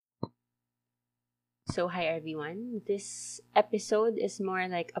So, hi everyone. This episode is more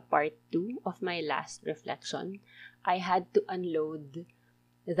like a part two of my last reflection. I had to unload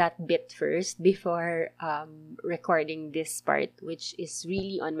that bit first before recording this part, which is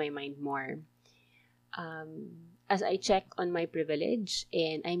really on my mind more. As I check on my privilege,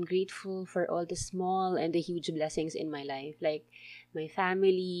 and I'm grateful for all the small and the huge blessings in my life, like my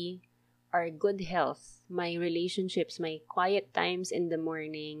family, our good health, my relationships, my quiet times in the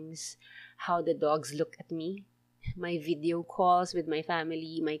mornings, how the dogs look at me, my video calls with my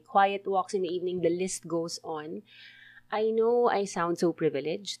family, my quiet walks in the evening, the list goes on. I know I sound so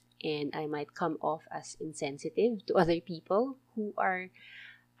privileged and I might come off as insensitive to other people who are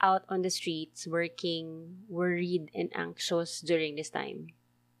out on the streets working, worried, and anxious during this time.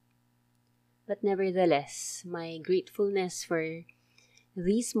 But nevertheless, my gratefulness for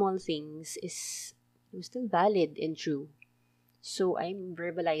these small things is still valid and true. So I'm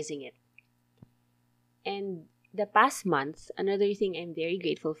verbalizing it. And the past month, another thing I'm very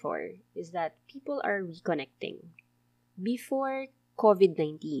grateful for is that people are reconnecting. Before COVID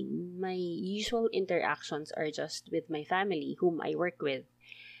 19, my usual interactions are just with my family, whom I work with,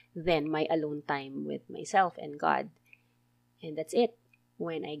 then my alone time with myself and God. And that's it.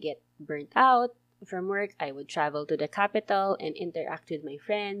 When I get burnt out from work, I would travel to the capital and interact with my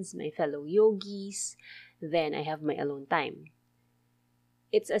friends, my fellow yogis. Then I have my alone time.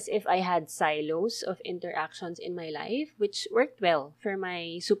 It's as if I had silos of interactions in my life, which worked well for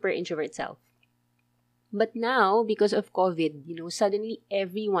my super introvert self. But now, because of COVID, suddenly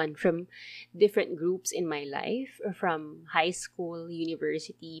everyone from different groups in my life, from high school,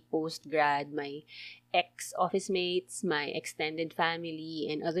 university, post grad, my ex office mates, my extended family,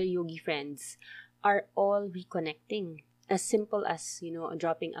 and other yogi friends, are all reconnecting. As simple as,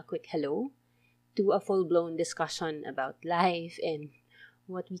 dropping a quick hello to a full blown discussion about life and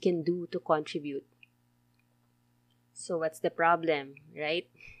what we can do to contribute. So, what's the problem, right?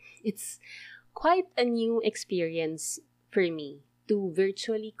 It's quite a new experience for me to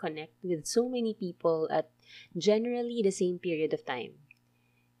virtually connect with so many people at generally the same period of time.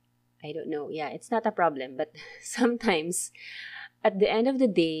 I don't know. Yeah, it's not a problem, but sometimes at the end of the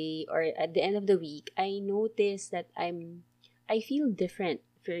day or at the end of the week, I notice that I feel different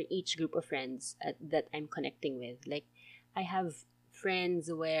for each group of friends that I'm connecting with. Like I have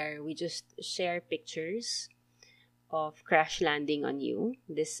friends where we just share pictures of Crash Landing on You,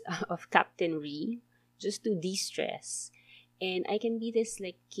 this of Captain Ree, just to de-stress. And I can be this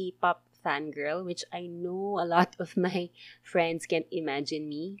like K-pop fangirl, which I know a lot of my friends can't imagine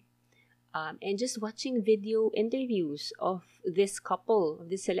me. And just watching video interviews of this couple, of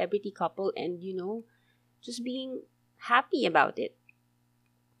this celebrity couple, and just being happy about it.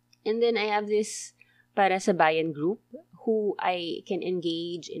 And then I have this Para sa Bayan group who I can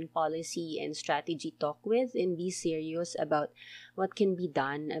engage in policy and strategy talk with and be serious about what can be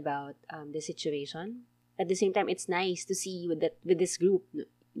done about the situation. At the same time, it's nice to see with this group.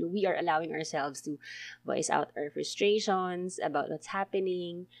 We are allowing ourselves to voice out our frustrations about what's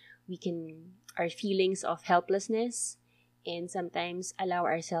happening. We can our feelings of helplessness and sometimes allow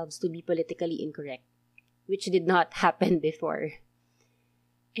ourselves to be politically incorrect, which did not happen before.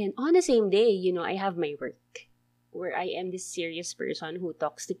 And on the same day, I have my work where I am this serious person who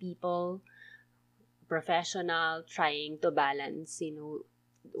talks to people, professional, trying to balance,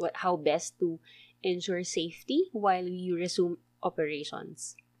 how best to ensure safety while you resume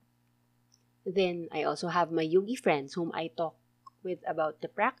operations. Then I also have my yogi friends whom I talk with about the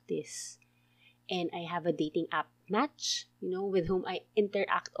practice. And I have a dating app match, with whom I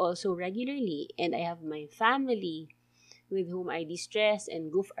interact also regularly. And I have my family with whom I distress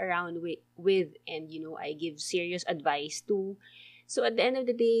and goof around with and I give serious advice to. So at the end of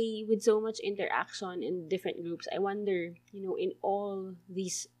the day, with so much interaction in different groups, I wonder, in all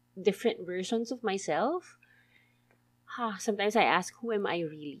these different versions of myself, sometimes I ask, who am I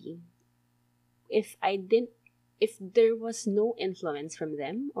really? If I didn't if there was no influence from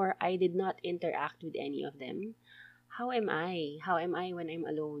them or I did not interact with any of them, how am I? How am I when I'm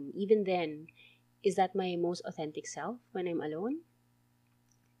alone? Even then, is that my most authentic self when I'm alone?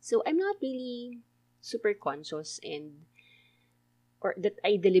 So I'm not really super conscious and or that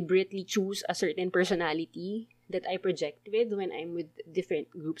I deliberately choose a certain personality that I project with when I'm with different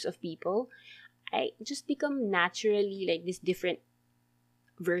groups of people. I just become naturally like these different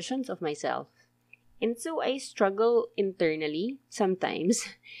versions of myself. And so I struggle internally sometimes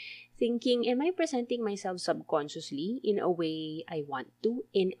thinking, am I presenting myself subconsciously in a way I want to,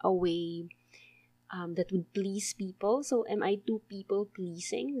 in a way that would please people? So am I too people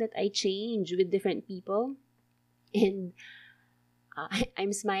pleasing that I change with different people? And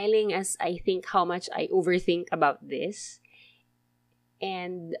I'm smiling as I think how much I overthink about this.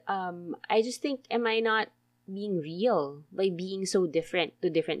 And I just think, am I not being real by being so different to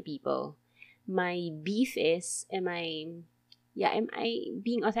different people? My beef is, am I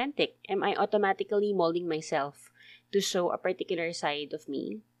being authentic? Am I automatically molding myself to show a particular side of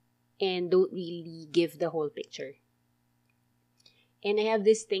me and don't really give the whole picture? And I have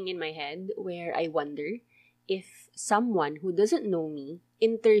this thing in my head where I wonder if someone who doesn't know me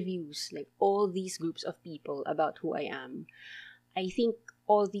interviews like all these groups of people about who I am, I think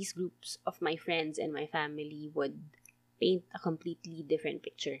all these groups of my friends and my family would paint a completely different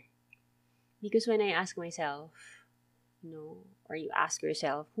picture. Because when I ask myself, or you ask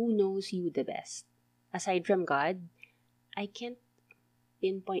yourself, who knows you the best? Aside from God, I can't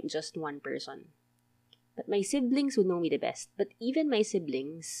pinpoint just one person. But my siblings would know me the best. But even my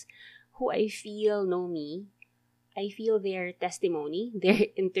siblings, who I feel know me, I feel their testimony, their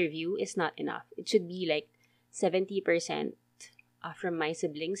interview is not enough. It should be like 70% from my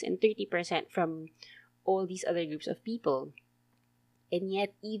siblings and 30% from all these other groups of people. And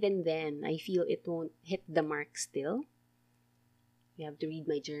yet, even then, I feel it won't hit the mark still. You have to read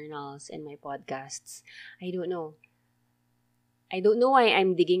my journals and my podcasts. I don't know. I don't know why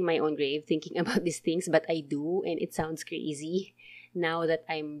I'm digging my own grave thinking about these things, but I do, and it sounds crazy now that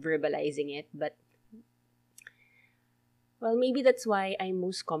I'm verbalizing it. But, well, maybe that's why I'm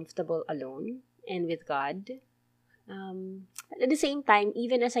most comfortable alone and with God. At the same time,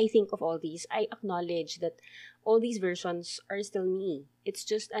 even as I think of all these, I acknowledge that all these versions are still me. It's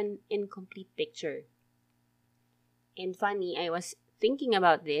just an incomplete picture. And funny, I was thinking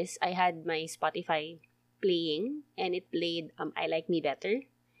about this. I had my Spotify playing and it played I Like Me Better.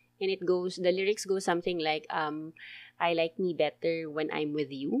 And the lyrics go something like, I like me better when I'm with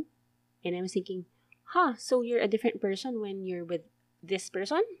you. And I was thinking, so you're a different person when you're with this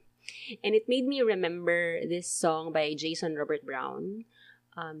person? And it made me remember this song by Jason Robert Brown,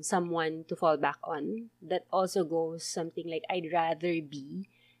 Someone to Fall Back On, that also goes something like, I'd rather be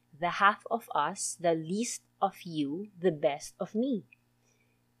the half of us, the least of you, the best of me.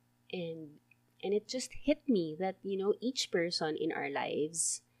 And it just hit me that, each person in our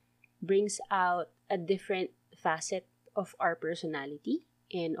lives brings out a different facet of our personality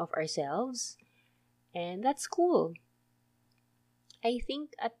and of ourselves. And that's cool. I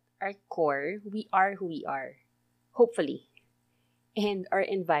think at our core, we are who we are. Hopefully. And our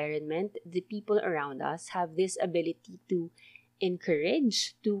environment, the people around us, have this ability to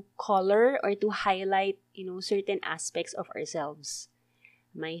encourage, to color, or to highlight, certain aspects of ourselves.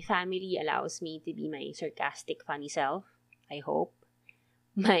 My family allows me to be my sarcastic, funny self, I hope.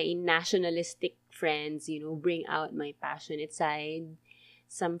 My nationalistic friends, bring out my passionate side.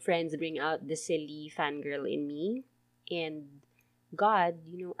 Some friends bring out the silly fangirl in me. And God,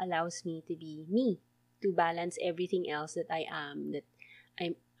 allows me to be me, to balance everything else that I am, that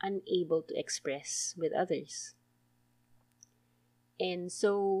I'm unable to express with others. And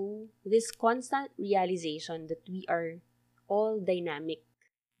so, this constant realization that we are all dynamic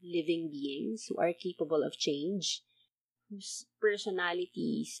living beings who are capable of change, whose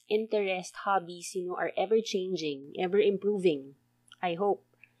personalities, interests, hobbies, are ever changing, ever improving, I hope.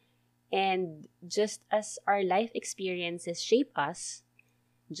 And just as our life experiences shape us,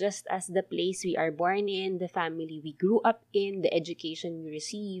 just as the place we are born in, the family we grew up in, the education we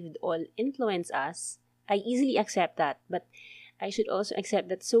received all influence us, I easily accept that. But I should also accept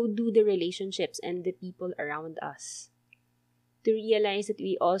that so do the relationships and the people around us. To realize that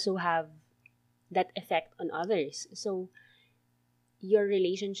we also have that effect on others. So your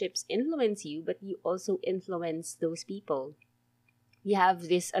relationships influence you, but you also influence those people. We have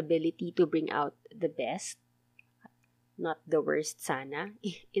this ability to bring out the best, not the worst sana,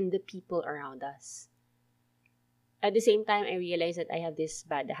 in the people around us. At the same time, I realize that I have this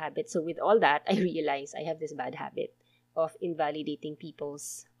bad habit. So with all that, I realize I have this bad habit of invalidating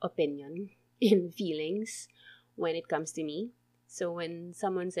people's opinion and feelings when it comes to me. So when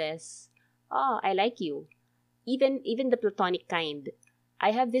someone says, I like you, even the platonic kind,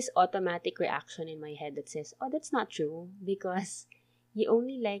 I have this automatic reaction in my head that says, that's not true because you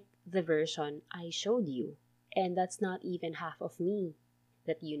only like the version I showed you. And that's not even half of me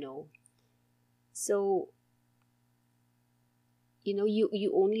that you know. So,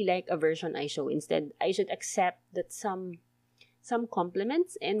 you only like a version I show. Instead, I should accept that some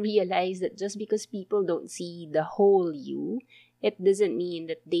compliments and realize that just because people don't see the whole you, it doesn't mean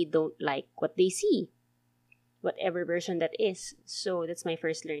that they don't like what they see, whatever version that is. So that's my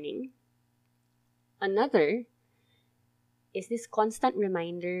first learning. Another is this constant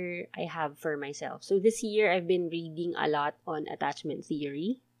reminder I have for myself. So this year, I've been reading a lot on attachment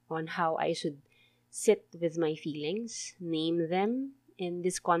theory, on how I should sit with my feelings, name them, and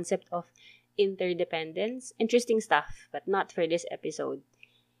this concept of interdependence. Interesting stuff, but not for this episode.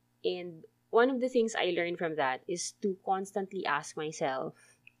 And one of the things I learned from that is to constantly ask myself,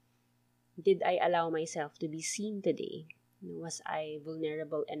 did I allow myself to be seen today? Was I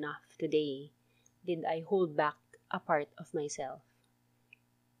vulnerable enough today? Did I hold back a part of myself?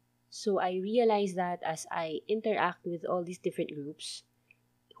 So I realized that as I interact with all these different groups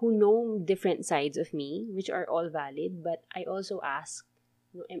who know different sides of me, which are all valid, but I also ask,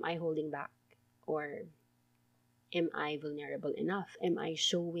 am I holding back? Or am I vulnerable enough? Am I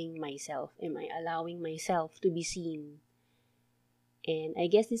showing myself? Am I allowing myself to be seen? And I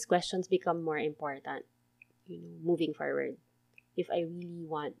guess these questions become more important, moving forward. If I really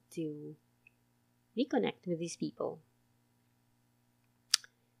want to reconnect with these people.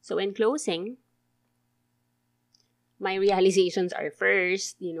 So in closing, my realizations are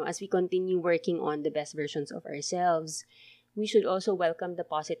first, as we continue working on the best versions of ourselves, we should also welcome the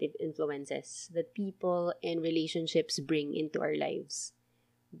positive influences that people and relationships bring into our lives.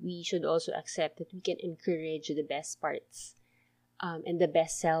 We should also accept that we can encourage the best parts and the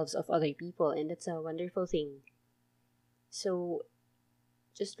best selves of other people, and that's a wonderful thing. So,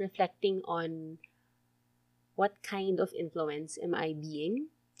 just reflecting on what kind of influence am I being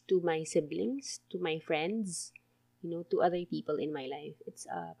to my siblings, to my friends, to other people in my life. It's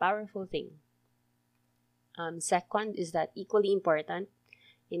a powerful thing. Second is that equally important,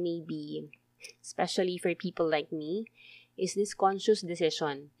 and maybe especially for people like me, is this conscious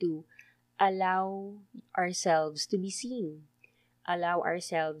decision to allow ourselves to be seen, allow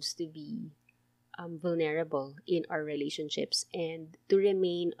ourselves to be vulnerable in our relationships, and to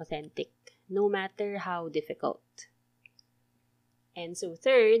remain authentic, no matter how difficult. And so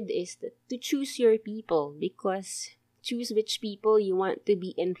third is to choose your people, because choose which people you want to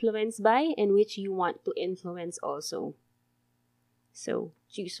be influenced by and which you want to influence also. So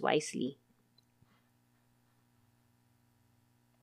choose wisely.